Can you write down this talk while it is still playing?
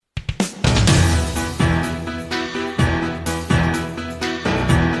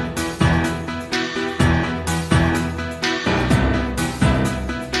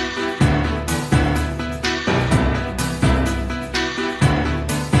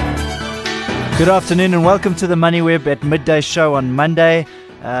Good afternoon and welcome to the MoneyWeb at Midday Show on Monday.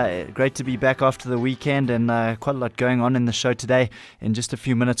 Great to be back after the weekend and quite a lot going on in the show today. In just a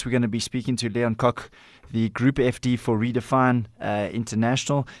few minutes, we're going to be speaking to Leon Koch, the Group FD for Redefine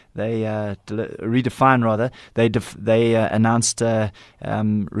International. They announced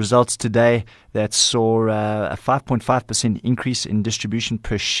results today that saw a 5.5% increase in distribution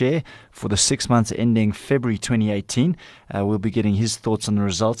per share for the 6 months ending February 2018. We'll be getting his thoughts on the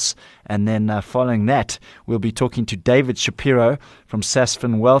results. And then following that, we'll be talking to David Shapiro from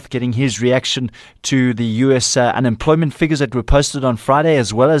Sasfin Wealth, getting his reaction to the U.S. Unemployment figures that were posted on Friday,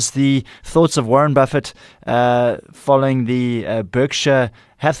 as well as the thoughts of Warren Buffett following the Berkshire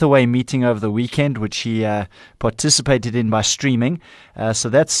Hathaway meeting over the weekend, which he participated in by streaming. So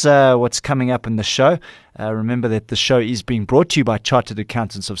that's what's coming up in the show. Remember that the show is being brought to you by Chartered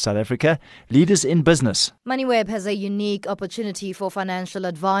Accountants of South Africa, leaders in business. MoneyWeb has a unique opportunity for financial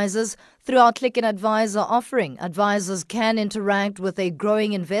advisors. Through our Click and Advisor offering, advisors can interact with a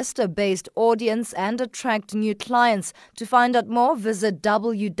growing investor-based audience and attract new clients. To find out more, visit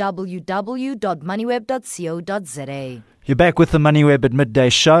www.moneyweb.co.za. You're back with the MoneyWeb at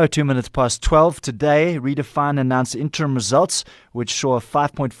Midday Show, 2 minutes past 12. Today, Redefine announced interim results, which saw a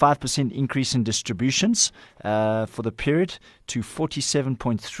 5.5% increase in distributions for the period to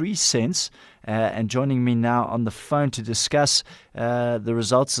 47.3 cents. And joining me now on the phone to discuss the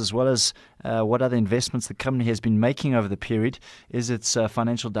results as well as what other investments the company has been making over the period is its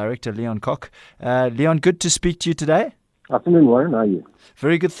financial director, Leon Koch. Leon, good to speak to you today. Afternoon, Warren. How are you?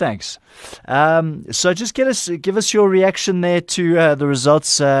 Very good, thanks. So just give us your reaction there to the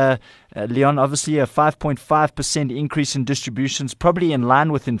results, Leon. Obviously, a 5.5% increase in distributions, probably in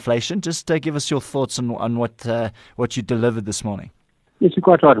line with inflation. Just give us your thoughts on what you delivered this morning. Yes, you're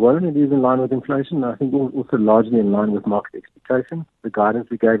quite right, Warren. It is in line with inflation. I think also largely in line with market expectations. The guidance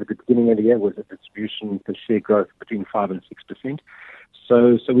we gave at the beginning of the year was a distribution per share growth between 5 and 6%.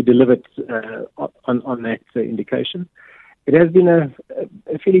 So we delivered on that indication. It has been a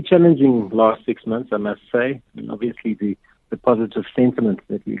fairly challenging last 6 months, I must say. And obviously, the positive sentiment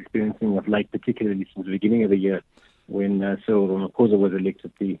that we're experiencing of late, particularly since the beginning of the year, when Cyril Ramaphosa was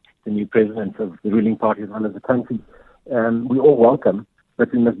elected the new president of the ruling party as well as the country, we all welcome,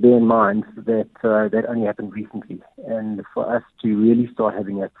 but we must bear in mind that that only happened recently. And for us to really start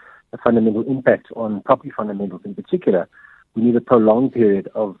having a fundamental impact on property fundamentals in particular, we need a prolonged period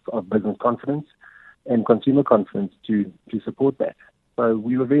of business confidence and consumer confidence to support that. So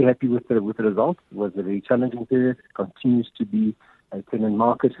we were very happy with the result. It was a very challenging period. It continues to be a tenant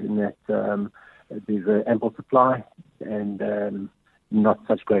market in that there's an ample supply and not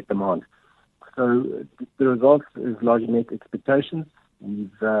such great demand. So the result is largely met expectations. We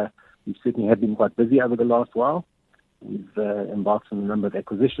certainly have been quite busy over the last while. We've embarked on a number of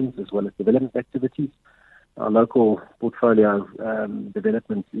acquisitions as well as development activities. Our local portfolio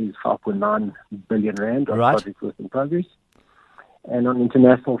development is 5.9 billion rand on project work in progress. And on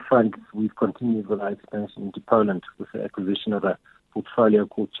international fronts, we've continued with our expansion into Poland with the acquisition of a portfolio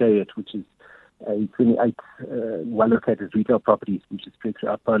called Chariot, which is a 28 well-located retail properties, which is spread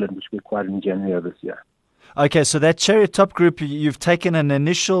throughout Poland, which we acquired in January of this year. Okay, so that Chariot Top Group, you've taken an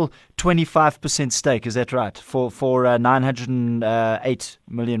initial 25% stake, is that right, for 908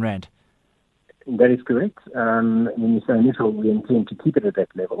 million rand? That is correct. When you say initial, we intend to keep it at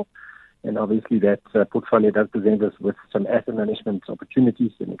that level. And obviously that portfolio does present us with some asset management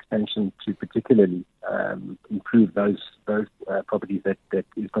opportunities and expansion to particularly improve those properties that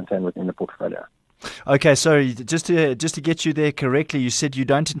is contained within the portfolio. Okay, so just to get you there correctly, you said you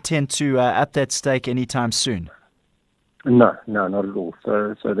don't intend to up that stake anytime soon? No, not at all.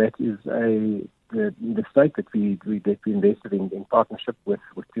 So that is the stake that we invested in partnership with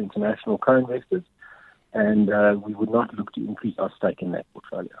two international co-investors, and we would not look to increase our stake in that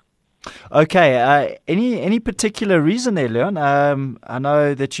portfolio. Okay. Any particular reason there, Leon? I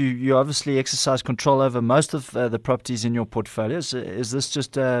know that you obviously exercise control over most of the properties in your portfolios. Is this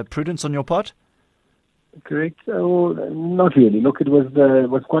just prudence on your part? Correct. Well, not really. Look, it was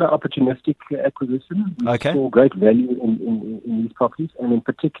quite an opportunistic acquisition. We saw great value in these properties, and in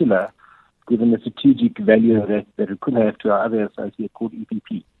particular, given the strategic value that it could have to our other associate called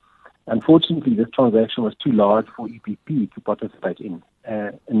EPP. Unfortunately, this transaction was too large for EPP to participate in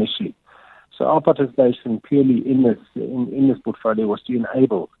initially. So our participation purely in this portfolio was to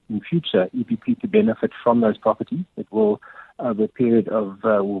enable in future EPP to benefit from those properties that will, over a period of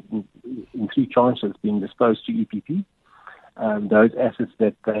in 3 tranches, being disposed to EPP. Those assets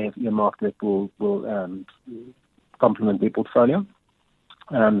that they have earmarked that will complement their portfolio.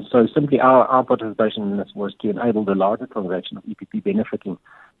 So simply our participation in this was to enable the larger transaction of EPP benefiting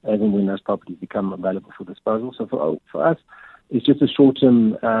as and when those properties become available for disposal. So for us, it's just a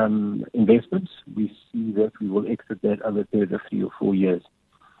short-term investment. We see that we will exit that over a period of 3 or 4 years.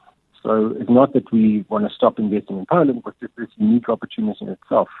 So it's not that we want to stop investing in Poland, but just this unique opportunity in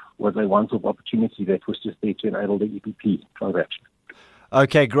itself was a once-off opportunity that was just there to enable the EPP transaction.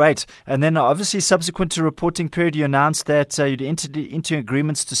 Okay, great. And then obviously subsequent to reporting period, you announced that you'd entered into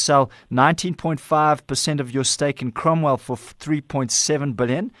agreements to sell 19.5% of your stake in Cromwell for 3.7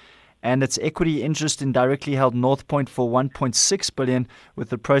 billion and its equity interest in directly held North Point for 1.6 billion, with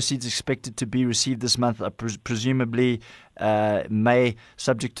the proceeds expected to be received this month, presumably May,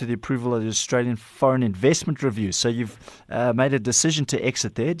 subject to the approval of the Australian Foreign Investment Review. So you've made a decision to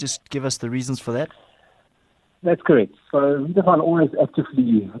exit there. Just give us the reasons for that. That's correct. So Redefine always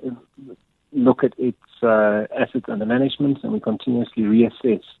actively look at its assets under management, and we continuously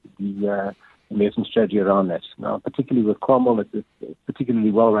reassess the investment strategy around that. Now, particularly with Cromwell, it's a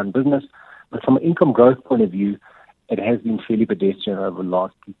particularly well-run business, but from an income growth point of view, it has been fairly pedestrian over the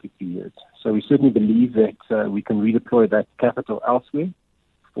last 2 to 3 years. So we certainly believe that we can redeploy that capital elsewhere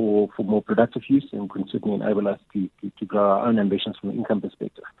for more productive use, and can certainly enable us to grow our own ambitions from an income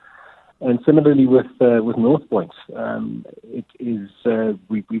perspective. And similarly with North Point,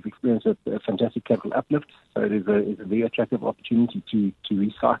 we've experienced a fantastic capital uplift. So it is a very attractive opportunity to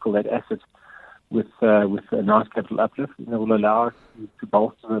recycle that asset with a nice capital uplift. And it will allow us to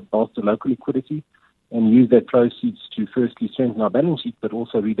bolster local liquidity and use that proceeds to firstly strengthen our balance sheet, but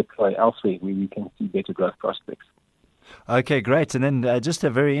also redeploy elsewhere where we can see better growth prospects. Okay, great. And then just a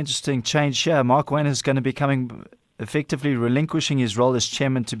very interesting change here. Mark Wayne is going to be effectively relinquishing his role as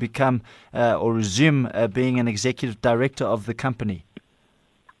chairman to become or resume being an executive director of the company.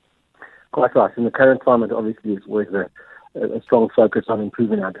 Quite right. In the current climate, obviously, it's always a strong focus on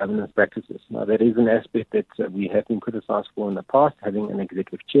improving our governance practices. Now, that is an aspect that we have been criticized for in the past, having an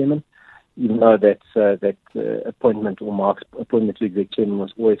executive chairman, even though that appointment or Mark's appointment to executive chairman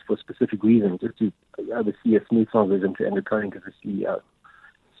was always for a specific reason, just to oversee a smooth transition to Andrew Koning as the CEO.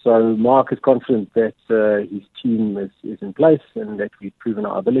 So Mark is confident that his team is in place and that we've proven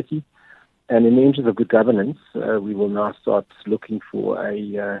our ability. And in the interest of good governance, we will now start looking for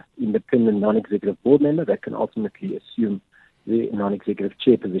a independent non-executive board member that can ultimately assume the non-executive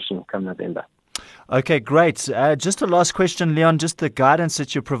chair position come November. Okay, great. Just a last question, Leon, just the guidance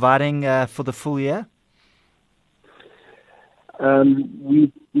that you're providing for the full year?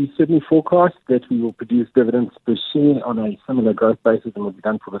 We certainly forecast that we will produce dividends per share on a similar growth basis than what we've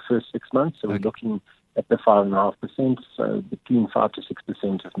done for the first 6 months. So We're looking at the 5.5%, so between 5 to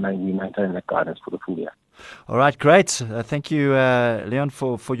 6% of we maintain that guidance for the full year. All right, great. Thank you, Leon,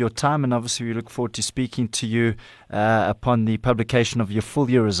 for your time, and obviously we look forward to speaking to you upon the publication of your full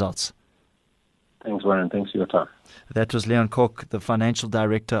year results. Thanks, Warren. Thanks for your time. That was Leon Cork, the Financial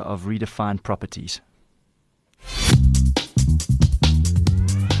Director of Redefine Properties.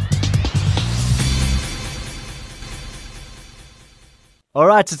 All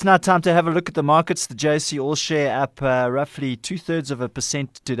right, it's now time to have a look at the markets. The JSE All-Share up roughly 0.2%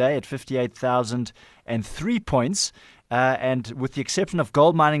 today at 58,003 points. And with the exception of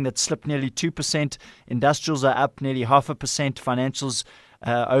gold mining that slipped nearly 2%, industrials are up nearly 0.5%, financials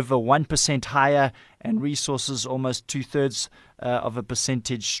over 1% higher, and resources almost 2/3 of a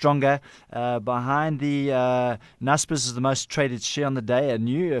percentage stronger. Behind the Naspers is the most traded share on the day,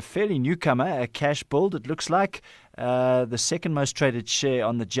 a fairly newcomer, a cash build it looks like, the second most traded share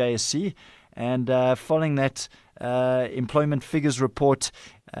on the JSE. And following that employment figures report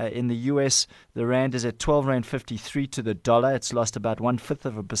in the US, the rand is at 12.53 to the dollar. It's lost about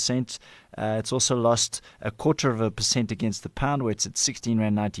 1/5%. It's also lost 1/4% against the pound, where it's at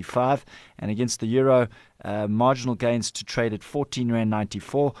 16.95, and against the euro, marginal gains to trade at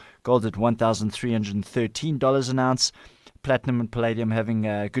 14.94. Gold at $1,313 an ounce. Platinum and palladium having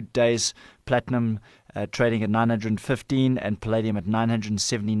good days. Platinum trading at $915 and palladium at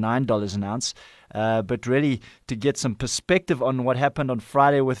 $979 an ounce. But really, to get some perspective on what happened on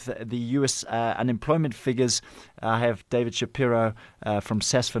Friday with the U.S. Unemployment figures, I have David Shapiro from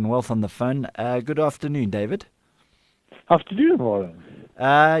Sasfin Wealth on the phone. Good afternoon, David. Afternoon, Warren.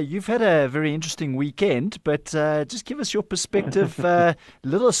 You've had a very interesting weekend, but just give us your perspective.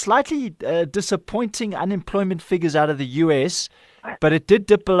 Slightly disappointing unemployment figures out of the U.S., but it did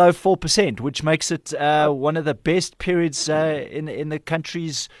dip below 4%, which makes it one of the best periods in the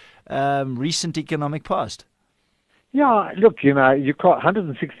country's recent economic past. Yeah, look, you've got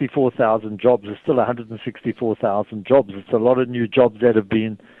 164,000 jobs. There's still 164,000 jobs. It's a lot of new jobs that have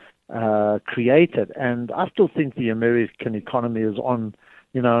been created. And I still think the American economy is on,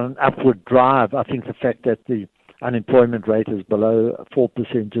 an upward drive. I think the fact that the unemployment rate is below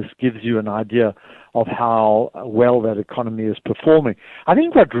 4%, just gives you an idea of how well that economy is performing. I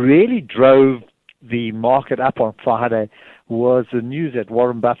think what really drove the market up on Friday was the news that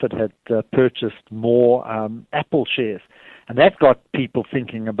Warren Buffett had purchased more Apple shares. And that got people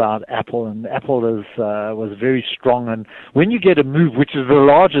thinking about Apple, and Apple was very strong. And when you get a move, which is the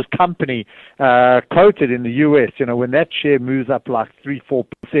largest company quoted in the U.S., when that share moves up like 3-4%,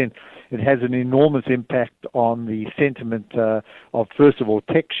 it has an enormous impact on the sentiment of, first of all,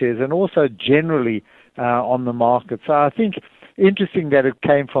 tech shares and also generally on the market. So I think interesting that it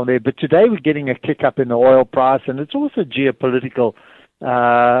came from there. But today we're getting a kick up in the oil price, and it's also geopolitical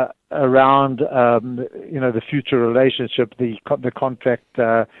around the future relationship, the contract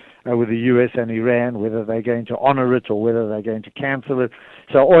with the U.S. and Iran, whether they're going to honor it or whether they're going to cancel it.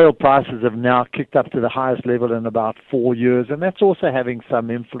 So oil prices have now kicked up to the highest level in about 4 years, and that's also having some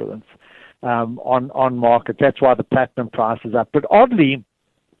influence on market. That's why the platinum price is up. But oddly,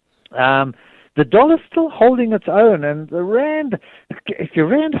 the dollar's still holding its own, and the rand, if your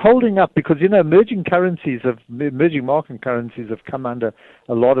rand holding up, because emerging market currencies have come under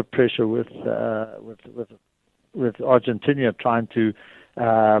a lot of pressure with Argentina trying to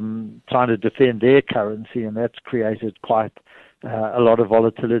defend their currency, and that's created quite a lot of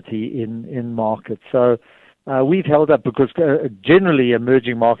volatility in markets. So we've held up because generally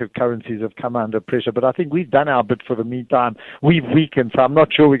emerging market currencies have come under pressure, but I think we've done our bit for the meantime. We've weakened, so I'm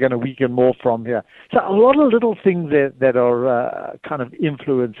not sure we're going to weaken more from here. So a lot of little things that are kind of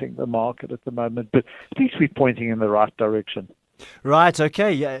influencing the market at the moment, but at least we're pointing in the right direction. Right,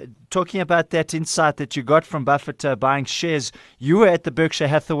 okay. Talking about that insight that you got from Buffett buying shares, you were at the Berkshire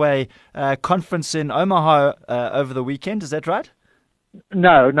Hathaway conference in Omaha over the weekend, is that right?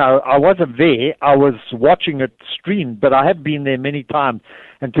 No, I wasn't there. I was watching it streamed, but I have been there many times.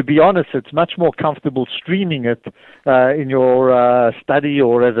 And to be honest, it's much more comfortable streaming it in your study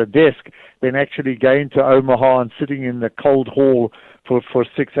or as a desk than actually going to Omaha and sitting in the cold hall for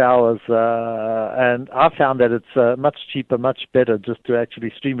 6 hours. And I found that it's much cheaper, much better just to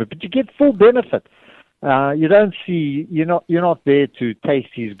actually stream it. But you get full benefit. You don't see, you're not there to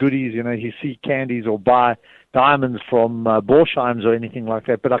taste his goodies, you see candies or buy diamonds from Borsheims or anything like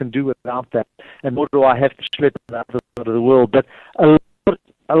that, but I can do without that. And nor do I have to slip out of the world. But a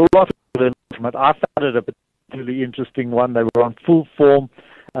lot of learning from it. I found it a particularly interesting one. They were on full form.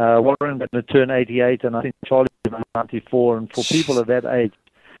 Warren going to turn 88, and I think Charlie is 94. And for people of that age,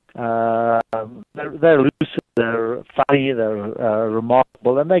 they're lucid, they're funny, they're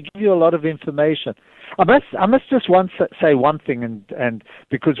remarkable, and they give you a lot of information. I must just say one thing, and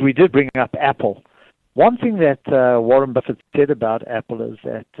because we did bring up Apple. One thing that Warren Buffett said about Apple is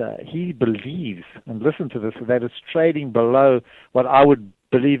that he believes, and listen to this, that it's trading below what I would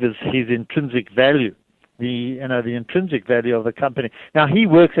believe is his intrinsic value, the intrinsic value of the company. Now, he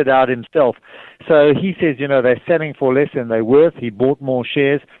works it out himself. So he says, they're selling for less than they're worth. He bought more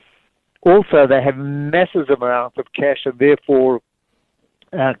shares. Also, they have massive amounts of cash, and therefore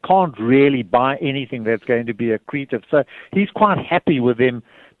can't really buy anything that's going to be accretive. So he's quite happy with them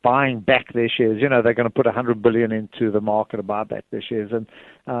buying back their shares. They're going to put $100 billion into the market to buy back their shares. And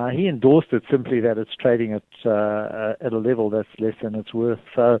he endorsed it simply that it's trading at a level that's less than it's worth.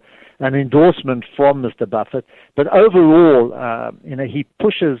 So an endorsement from Mr. Buffett. But overall, he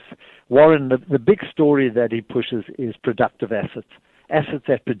pushes, Warren, the big story that he pushes is productive assets. Assets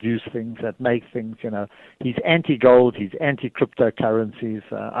that produce things, that make things, He's anti-gold, he's anti-cryptocurrencies.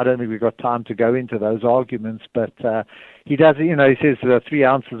 I don't think we've got time to go into those arguments, but he does, he says 3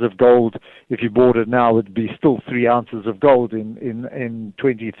 ounces of gold, if you bought it now, would be still 3 ounces of gold in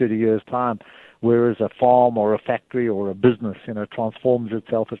 20, 30 years' time, whereas a farm or a factory or a business, transforms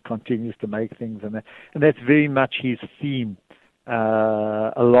itself, it continues to make things, and that's very much his theme.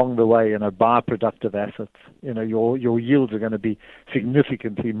 Along the way, buy productive assets. Your yields are going to be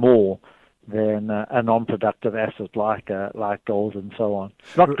significantly more than a non-productive asset like gold and so on.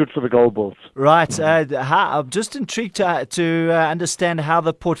 Not good for the gold bulls. Right. I'm just intrigued to understand how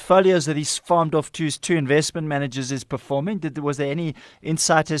the portfolios that he's farmed off to his 2 investment managers is performing. Was there any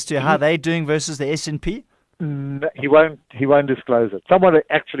insight as to how they're doing versus the S&P? He won't disclose it. Someone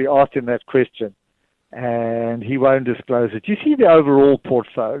actually asked him that question, and he won't disclose it. You see the overall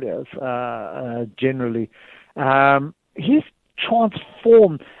portfolios generally. He's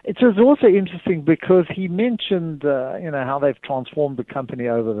transformed. It was also interesting because he mentioned, how they've transformed the company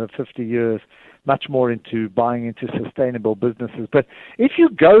over the 50 years, much more into buying into sustainable businesses. But if you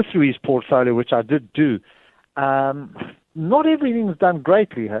go through his portfolio, which I did do, not everything's done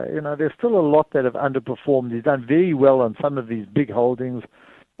greatly. There's still a lot that have underperformed. He's done very well on some of these big holdings,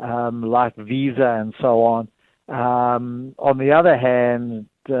 like Visa and so on. On the other hand,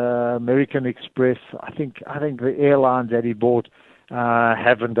 American Express, I think the airlines that he bought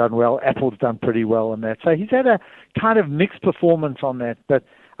haven't done well. Apple's done pretty well on that. So he's had a kind of mixed performance on that. But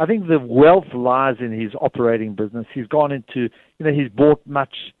I think the wealth lies in his operating business. He's gone into, he's bought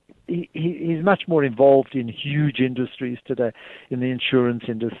much. He's much more involved in huge industries today, in the insurance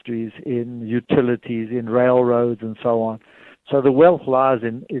industries, in utilities, in railroads, and so on. So the wealth lies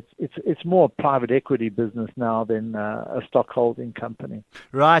in it's more a private equity business now than a stock holding company.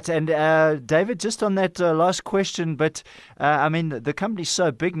 Right, and David, just on that last question, but I mean the company's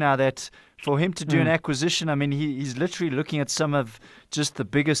so big now that for him to do an acquisition, I mean he's literally looking at some of just the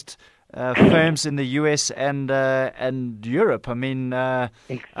biggest firms in the US and Europe. I mean,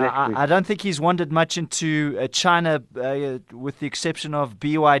 exactly. I don't think he's wandered much into China, with the exception of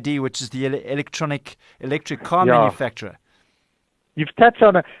BYD, which is the electric car manufacturer. You've touched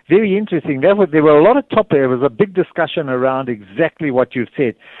on a very interesting. There were a lot of there was a big discussion around exactly what you've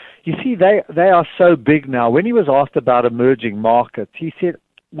said. You see, they are so big now. When he was asked about emerging markets, he said,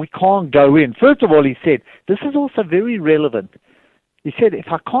 we can't go in. First of all, he said, this is also very relevant. He said, if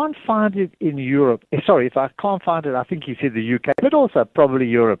I can't find it in Europe, if I can't find it, I think he said the UK, but also probably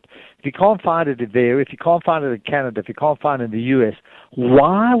Europe. If you can't find it there, if you can't find it in Canada, if you can't find it in the US,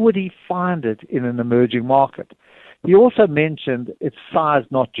 why would he find it in an emerging market? He also mentioned it's size,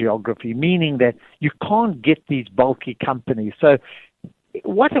 not geography, meaning that you can't get these bulky companies. So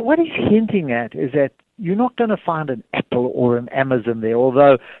what he's hinting at is that you're not going to find an Apple or an Amazon there,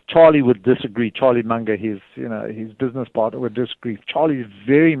 although Charlie would disagree. Charlie Munger, his business partner, would disagree. Charlie is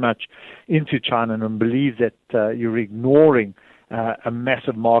very much into China and believes that you're ignoring a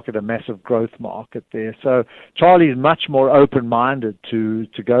massive market, a massive growth market there. So Charlie is much more open-minded to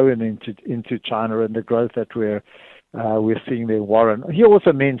go into China and the growth that we're seeing there. Warren, he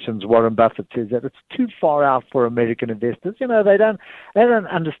also mentions, Warren Buffett says that it's too far out for American investors. They don't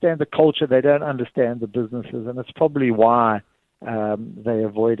understand the culture, they don't understand the businesses, and it's probably why they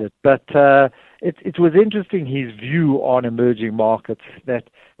avoid it. But it was interesting, his view on emerging markets, that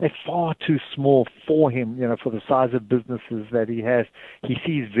they're far too small for him, for the size of businesses that he has. He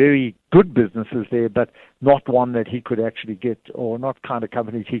sees very good businesses there, but not one that he could actually get, or not kind of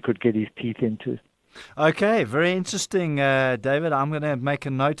companies he could get his teeth into. Okay, very interesting, David. I'm going to make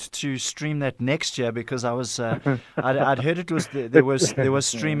a note to stream that next year, because I was I'd heard it was there was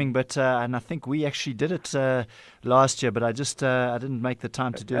streaming, but and I think we actually did it last year, but I just I didn't make the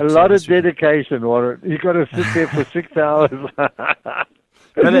time to do it. A lot of dedication, Warren. You got to sit there for 6 hours.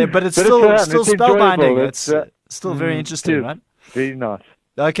 but it's still spellbinding. It's still very interesting, right? Very nice.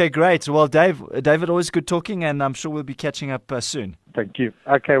 Okay, great. Well, David, always good talking, and I'm sure we'll be catching up soon. Thank you.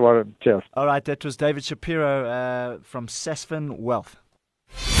 Okay, Warren. Cheers. All right, that was David Shapiro from Sasfin Wealth.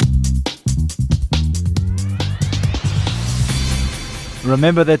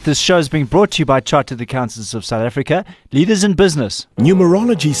 Remember that this show is being brought to you by Chartered Accountants of South Africa, leaders in business.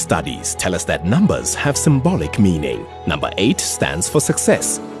 Numerology studies tell us that numbers have symbolic meaning. Number 8 stands for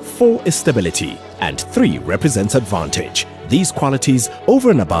success, 4 is stability, and 3 represents advantage. These qualities,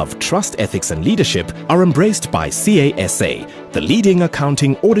 over and above trust, ethics, and leadership, are embraced by CASA, the leading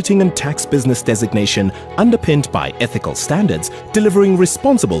accounting, auditing, and tax business designation underpinned by ethical standards, delivering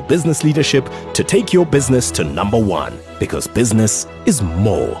responsible business leadership to take your business to number 1. Because business is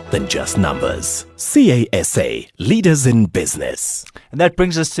more than just numbers. CASA, leaders in business. And that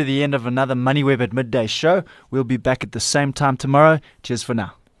brings us to the end of another MoneyWeb at Midday show. We'll be back at the same time tomorrow. Cheers for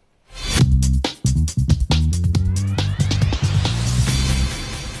now.